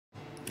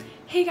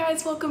Hey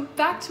guys, welcome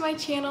back to my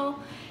channel.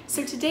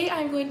 So today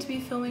I'm going to be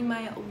filming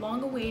my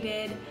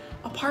long-awaited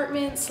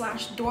apartment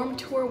slash dorm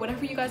tour,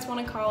 whatever you guys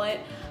want to call it,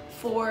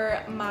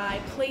 for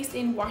my place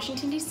in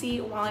Washington,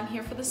 D.C. while I'm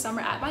here for the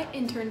summer at my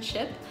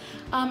internship.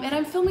 And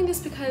I'm filming this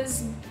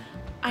because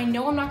I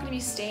know I'm not going to be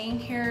staying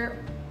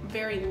here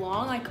very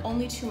long, like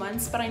only 2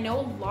 months, but I know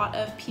a lot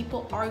of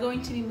people are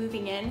going to be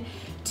moving in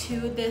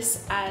to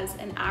this as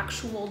an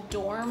actual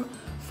dorm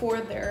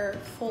for their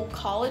full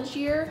college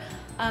year.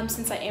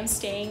 Since I am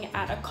staying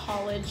at a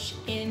college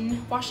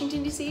in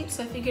Washington, D.C.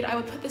 So I figured I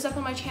would put this up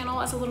on my channel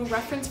as a little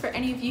reference for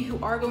any of you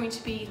who are going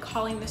to be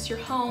calling this your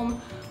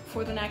home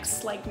for the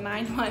next like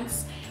 9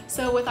 months.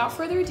 So without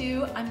further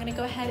ado, I'm gonna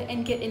go ahead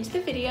and get into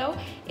the video.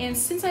 And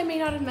since I may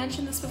not have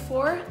mentioned this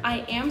before, I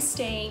am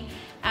staying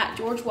at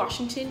George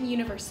Washington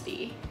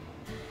University.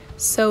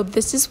 So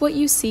this is what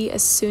you see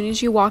as soon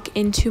as you walk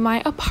into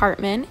my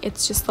apartment.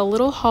 It's just a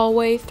little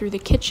hallway through the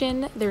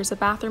kitchen. There's a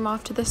bathroom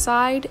off to the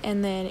side,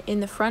 and then in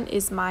the front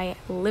is my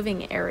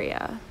living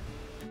area.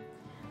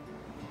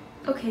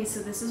 Okay, so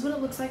this is what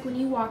it looks like when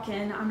you walk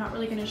in. I'm not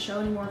really going to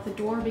show any more of the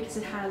door because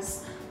it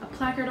has a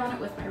placard on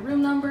it with my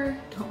room number.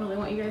 Don't really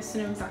want you guys to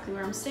know exactly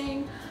where I'm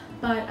staying,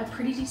 but a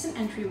pretty decent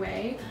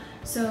entryway.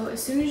 So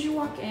as soon as you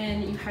walk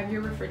in, you have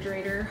your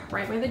refrigerator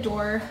right by the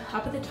door.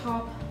 Up at the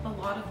top, a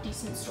lot of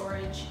decent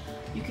storage.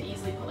 You could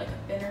easily put like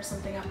a bin or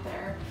something up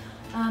there.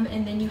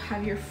 And then you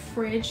have your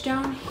fridge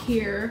down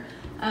here.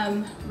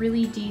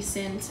 Really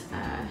decent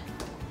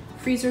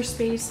freezer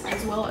space,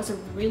 as well as a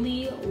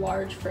really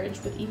large fridge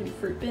with even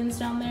fruit bins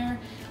down there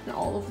and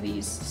all of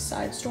these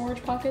side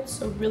storage pockets,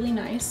 so really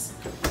nice.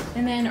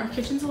 And then our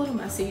kitchen's a little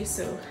messy,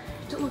 so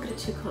don't look at it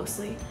too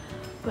closely,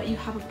 but you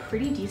have a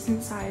pretty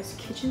decent sized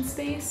kitchen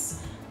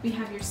space. We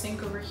have your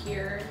sink over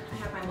here. I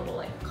have my little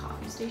like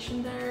coffee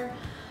station there.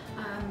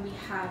 We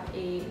have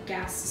a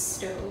gas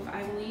stove,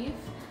 I believe.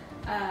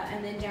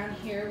 And then down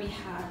here we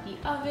have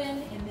the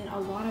oven, and then a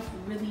lot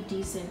of really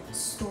decent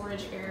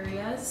storage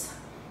areas.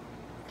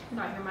 You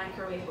got your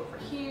microwave over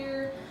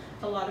here,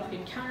 a lot of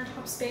good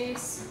countertop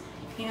space,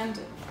 and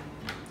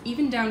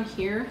even down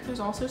here there's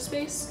also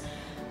space.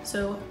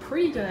 So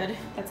pretty good.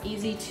 That's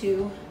easy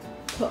to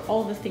put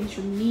all the things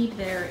you need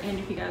there, and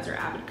if you guys are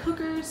avid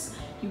cookers,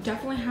 you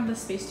definitely have the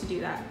space to do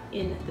that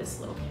in this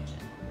little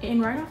kitchen.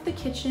 And right off the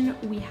kitchen,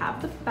 we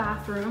have the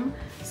bathroom.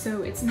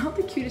 So it's not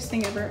the cutest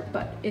thing ever,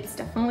 but it's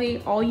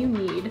definitely all you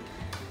need.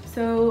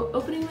 So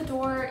opening the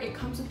door, it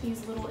comes with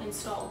these little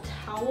installed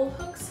towel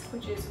hooks,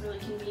 which is really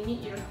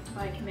convenient. You don't have to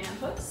buy command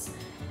hooks.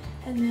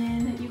 And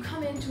then you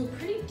come into a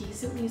pretty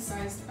decently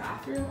sized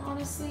bathroom,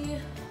 honestly.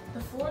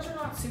 The floors are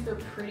not super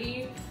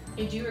pretty.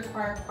 They do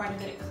require quite a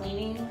bit of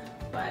cleaning,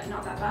 but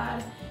not that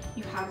bad.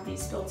 You have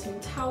these built-in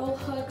towel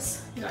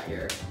hooks. You got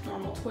your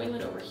normal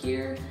toilet over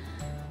here.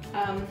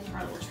 Our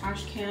little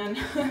trash can.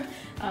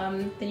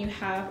 Then you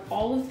have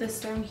all of this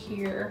down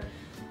here,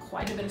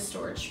 quite a bit of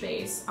storage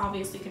space.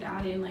 Obviously you could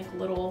add in like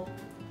little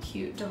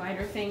cute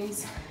divider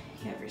things.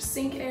 You have your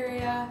sink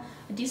area,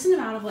 a decent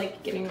amount of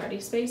like getting ready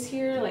space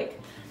here. Like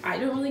I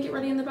don't really get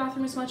ready in the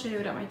bathroom as much. I do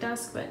it at my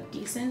desk, but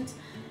decent.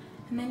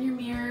 And then your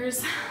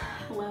mirrors.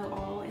 Hello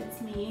all,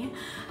 it's me.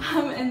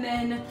 And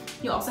then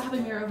you also have a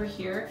mirror over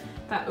here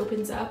that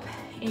opens up,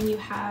 and you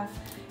have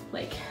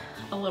like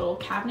a little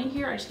cabinet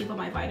here. I just keep all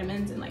my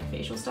vitamins and like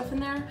facial stuff in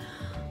there,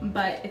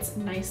 but it's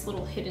nice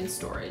little hidden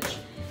storage.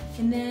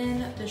 And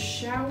then the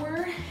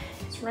shower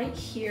is right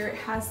here. It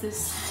has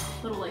this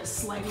little like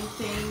sliding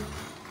thing,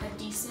 a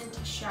decent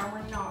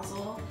shower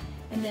nozzle,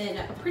 and then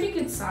a pretty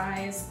good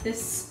size.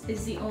 This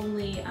is the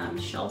only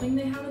shelving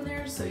they have in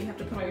there, so you have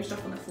to put all your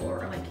stuff on the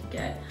floor or like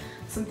get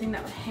something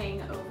that would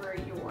hang over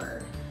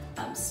your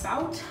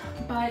spout,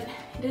 but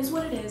it is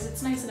what it is.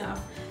 It's nice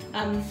enough.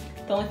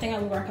 The only thing I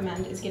would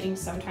recommend is getting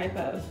some type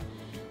of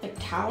like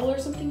towel or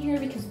something here,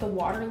 because the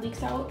water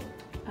leaks out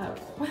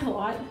quite a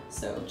lot,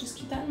 so just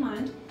keep that in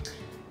mind.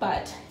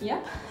 But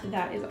yep,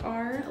 that is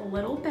our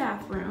little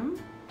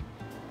bathroom.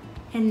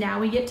 And now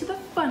we get to the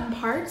fun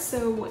part.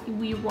 So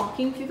we're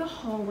walking through the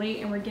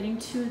hallway and we're getting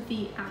to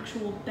the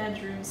actual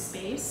bedroom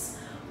space.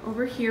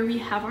 Over here we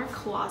have our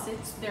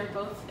closets. They're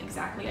both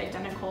exactly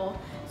identical,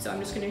 so I'm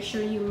just going to show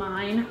you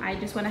mine. I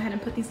just went ahead and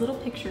put these little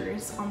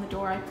pictures on the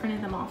door. I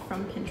printed them off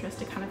from Pinterest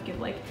to kind of give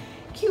like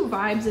cute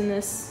vibes in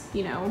this,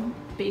 you know,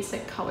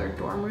 basic colored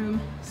dorm room.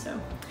 So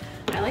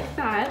I like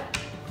that.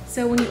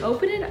 So when you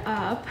open it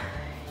up,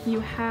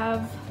 you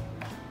have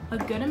a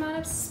good amount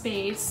of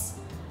space.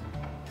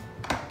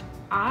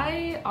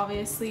 I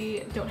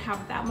obviously don't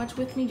have that much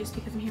with me just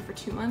because I'm here for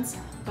 2 months,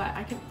 but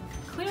I can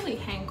clearly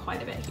hang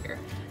quite a bit here.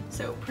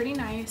 So pretty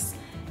nice.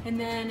 And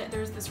then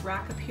there's this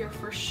rack up here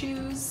for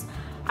shoes.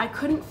 I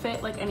couldn't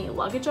fit like any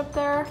luggage up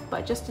there,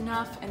 but just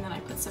enough. And then I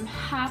put some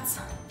hats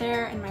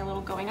there and my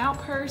little going out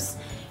purse.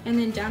 And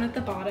then down at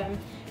the bottom,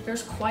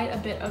 there's quite a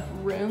bit of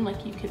room.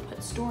 Like you could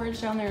put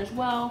storage down there as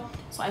well.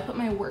 So I put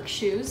my work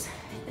shoes.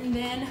 And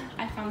then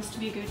I found this to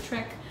be a good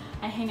trick.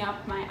 I hang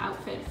out my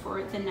outfit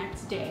for the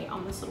next day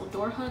on this little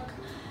door hook.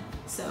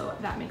 So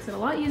that makes it a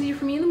lot easier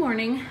for me in the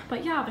morning.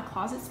 But yeah, the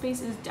closet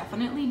space is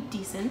definitely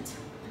decent.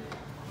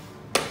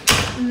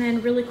 And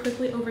then really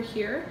quickly over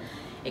here,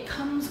 it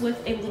comes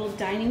with a little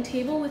dining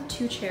table with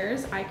 2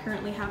 chairs. I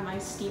currently have my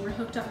steamer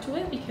hooked up to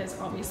it because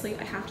obviously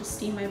I have to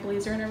steam my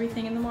blazer and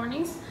everything in the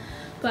mornings.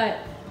 But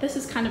this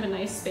is kind of a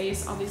nice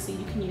space. Obviously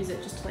you can use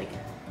it just to like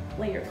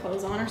lay your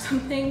clothes on or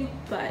something,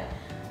 but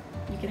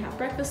you can have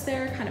breakfast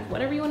there, kind of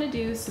whatever you want to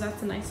do. So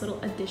that's a nice little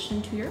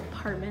addition to your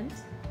apartment.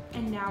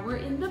 And now we're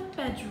in the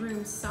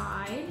bedroom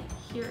side.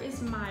 Here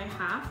is my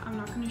half. I'm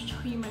not going to show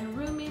you my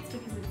roommates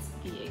because it's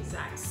the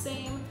exact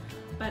same,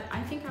 but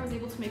I think I was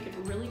able to make it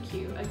really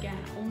cute. Again,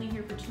 only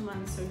here for 2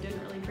 months, so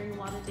didn't really bring a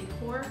lot of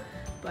decor,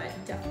 but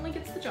definitely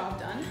gets the job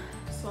done.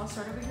 So I'll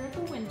start over here at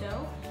the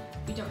window.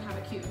 We don't have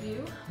a cute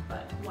view,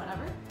 but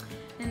whatever.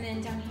 And then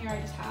down here,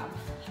 I just have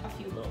a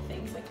few little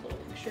things like little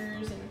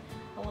pictures and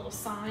a little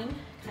sign,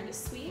 kind of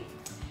sweet.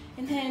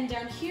 And then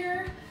down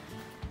here,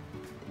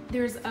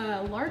 there's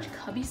a large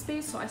cubby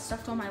space, so I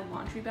stuffed all my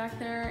laundry back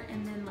there,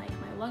 and then like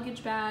my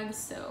luggage bags,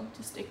 so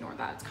just ignore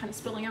that. It's kind of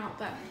spilling out,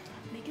 but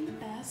I'm making the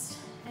best.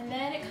 And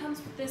then it comes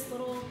with this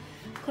little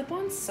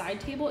clip-on side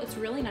table. It's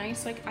really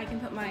nice. Like I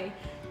can put my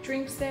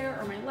drinks there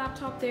or my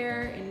laptop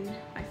there and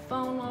my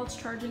phone while it's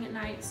charging at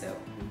night, so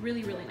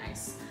really, really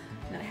nice.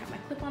 And then I have my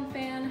clip-on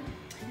fan,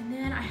 and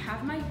then I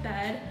have my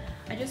bed.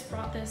 I just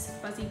brought this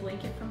fuzzy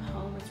blanket from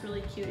home. It's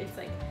really cute. It's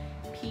like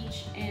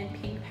peach and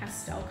pink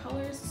pastel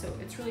colors, so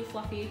it's really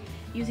fluffy.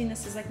 Using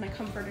this as like my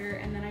comforter,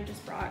 and then I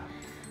just brought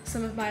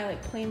some of my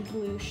like plain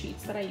blue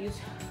sheets that I use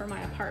for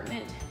my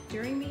apartment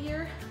during the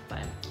year, but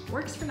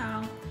works for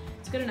now.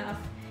 It's good enough.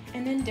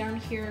 And then down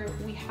here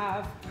we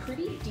have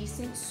pretty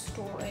decent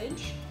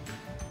storage.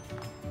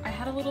 I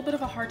had a little bit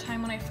of a hard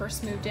time when I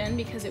first moved in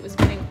because it was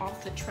getting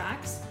off the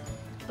tracks,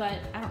 but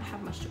I don't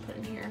have much to put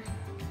in here.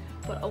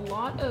 But a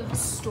lot of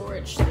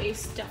storage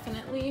space,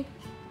 definitely.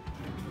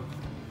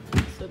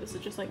 So this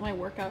is just like my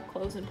workout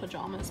clothes and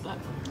pajamas, but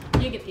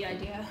you get the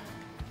idea.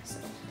 So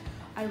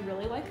I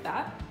really like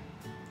that.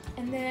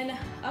 And then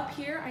up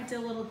here, I did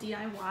a little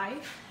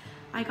DIY.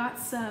 I got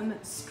some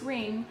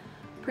string,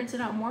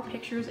 printed out more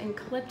pictures and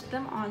clipped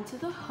them onto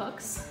the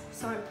hooks.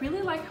 So I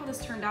really like how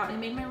this turned out. It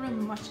made my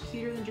room much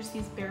cuter than just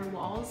these bare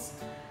walls.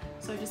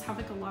 So I just have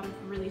like a lot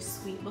of really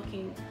sweet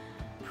looking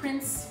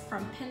prints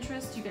from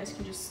Pinterest. You guys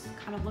can just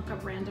kind of look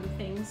up random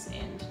things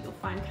and you'll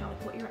find kind of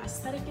like what your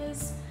aesthetic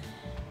is.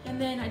 And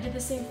then I did the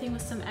same thing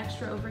with some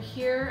extra over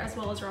here as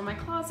well as around my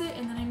closet.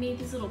 And then I made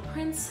these little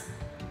prints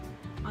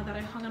that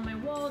I hung on my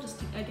wall just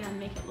to, again,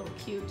 make it a little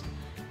cute.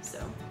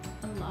 So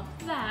I love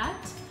that.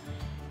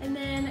 And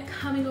then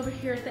coming over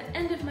here at the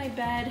end of my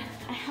bed,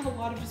 I have a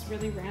lot of just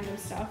really random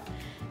stuff.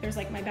 There's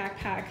like my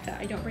backpack that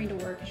I don't bring to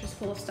work. It's just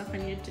full of stuff I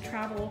needed to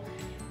travel.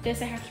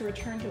 This I have to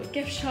return to a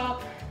gift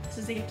shop. This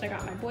is a gift I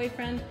got my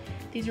boyfriend.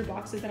 These are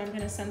boxes that I'm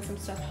gonna send some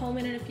stuff home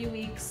in a few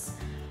weeks.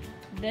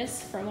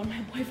 This from when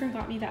my boyfriend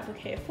got me that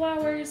bouquet of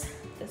flowers.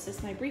 This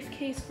is my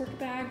briefcase work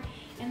bag.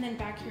 And then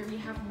back here we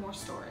have more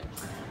storage.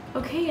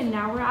 Okay, and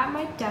now we're at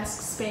my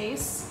desk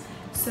space.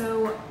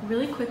 So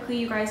really quickly,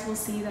 you guys will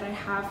see that I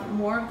have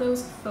more of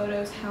those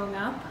photos hung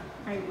up.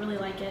 I really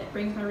like it,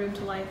 brings my room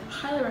to life,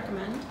 highly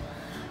recommend.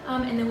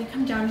 And then we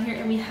come down here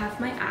and we have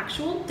my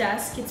actual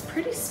desk. It's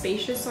pretty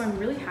spacious, so I'm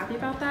really happy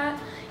about that.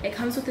 It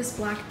comes with this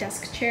black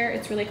desk chair.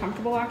 It's really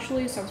comfortable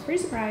actually, so I was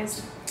pretty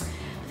surprised.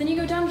 But then you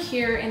go down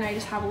here and I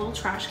just have a little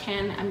trash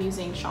can. I'm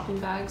using shopping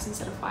bags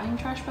instead of buying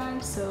trash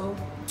bags, so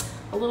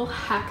a little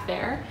hack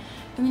there.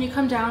 And then you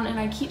come down and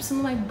I keep some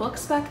of my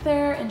books back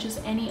there and just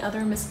any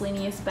other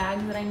miscellaneous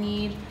bags that I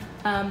need.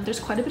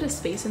 There's quite a bit of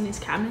space in these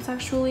cabinets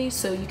actually,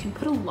 so you can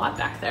put a lot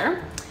back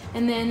there.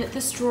 And then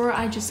this drawer,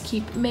 I just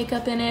keep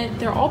makeup in it.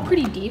 They're all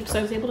pretty deep, so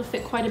I was able to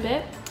fit quite a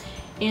bit.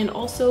 And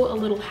also a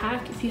little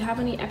hack, if you have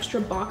any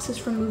extra boxes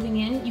from moving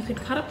in, you could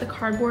cut up the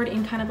cardboard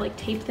and kind of like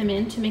tape them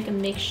in to make a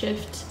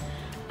makeshift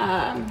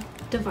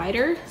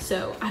divider.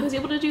 So I was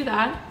able to do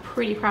that.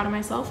 Pretty proud of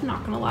myself,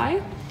 not gonna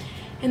lie.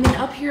 And then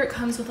up here it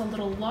comes with a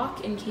little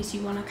lock in case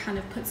you want to kind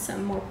of put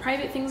some more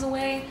private things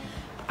away.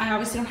 I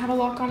obviously don't have a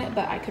lock on it,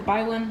 but I could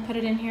buy one, put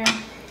it in here.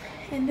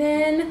 And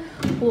then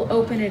we'll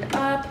open it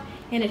up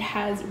and it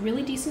has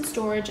really decent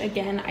storage.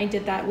 Again, I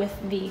did that with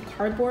the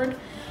cardboard,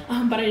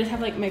 but I just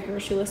have like my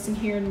grocery list in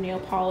here, nail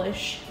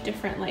polish,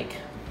 different like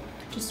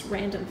just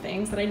random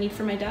things that I need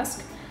for my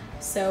desk.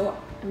 So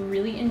I'm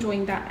really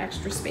enjoying that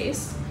extra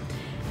space.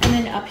 And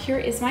then up here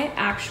is my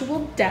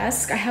actual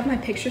desk. I have my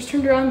pictures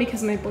turned around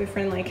because my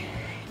boyfriend like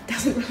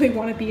doesn't really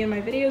want to be in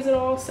my videos at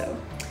all, so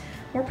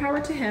more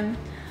power to him.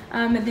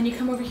 And then you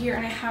come over here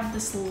and I have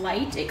this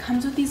light. It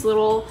comes with these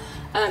little,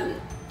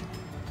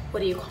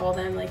 what do you call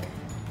them? Like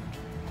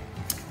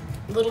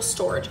little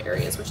storage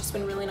areas, which has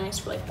been really nice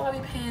for like bobby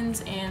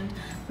pins and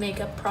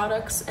makeup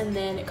products. And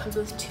then it comes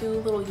with 2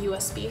 little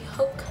USB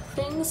hook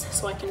things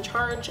so I can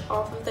charge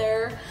off of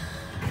there.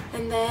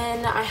 And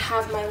then I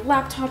have my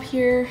laptop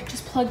here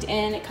just plugged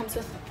in. It comes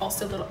with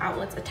also little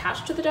outlets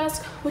attached to the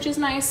desk, which is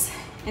nice.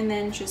 And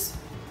then just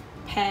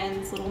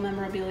pens, little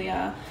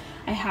memorabilia.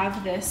 I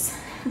have this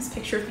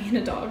picture of me and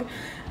a dog,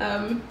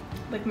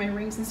 like my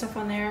rings and stuff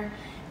on there.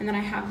 And then I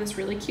have this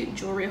really cute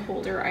jewelry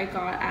holder I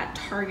got at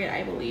Target,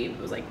 I believe. It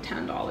was like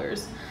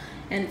 $10.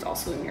 and it's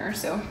also a mirror,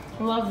 so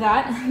love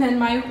that. And then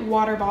my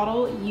water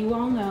bottle, you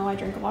all know I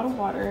drink a lot of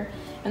water,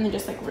 and then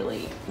just like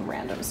really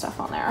random stuff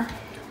on there.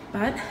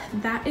 But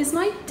that is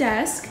my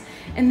desk.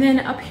 And then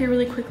up here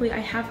really quickly, I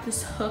have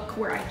this hook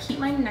where I keep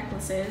my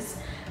necklaces.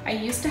 I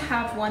used to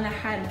have one that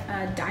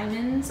had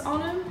diamonds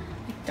on them,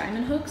 like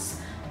diamond hooks,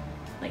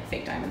 like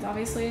fake diamonds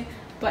obviously,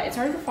 but it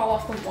started to fall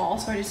off the wall,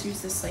 so I just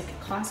used this like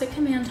classic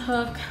command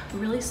hook,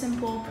 really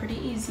simple, pretty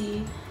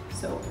easy,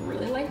 so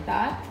really like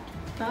that.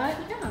 But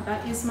yeah,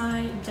 that is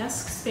my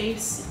desk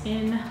space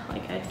in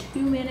like a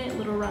 2-minute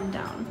little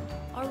rundown.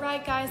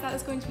 Alright guys, that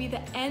is going to be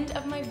the end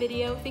of my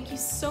video. Thank you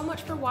so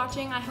much for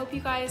watching. I hope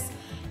you guys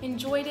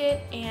enjoyed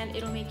it, and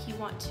it'll make you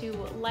want to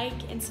like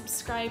and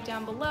subscribe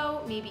down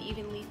below. Maybe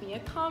even leave me a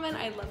comment.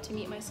 I'd love to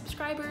meet my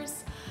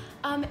subscribers.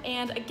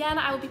 And again,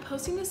 I will be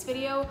posting this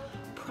video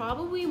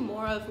probably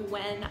more of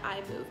when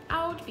I move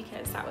out,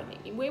 because that would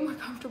make me way more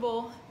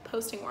comfortable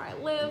posting where I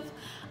live.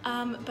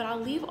 But I'll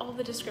leave all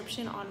the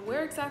description on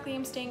where exactly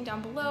I'm staying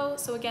down below.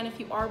 So again, if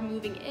you are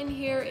moving in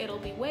here, it'll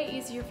be way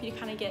easier for you to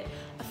kind of get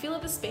a feel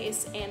of the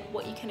space and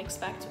what you can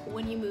expect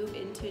when you move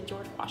into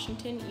George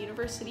Washington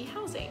University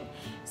housing.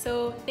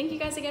 So thank you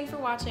guys again for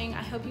watching.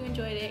 I hope you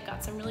enjoyed it,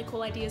 got some really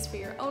cool ideas for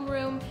your own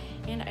room,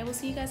 and I will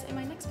see you guys in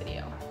my next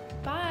video.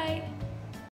 Bye!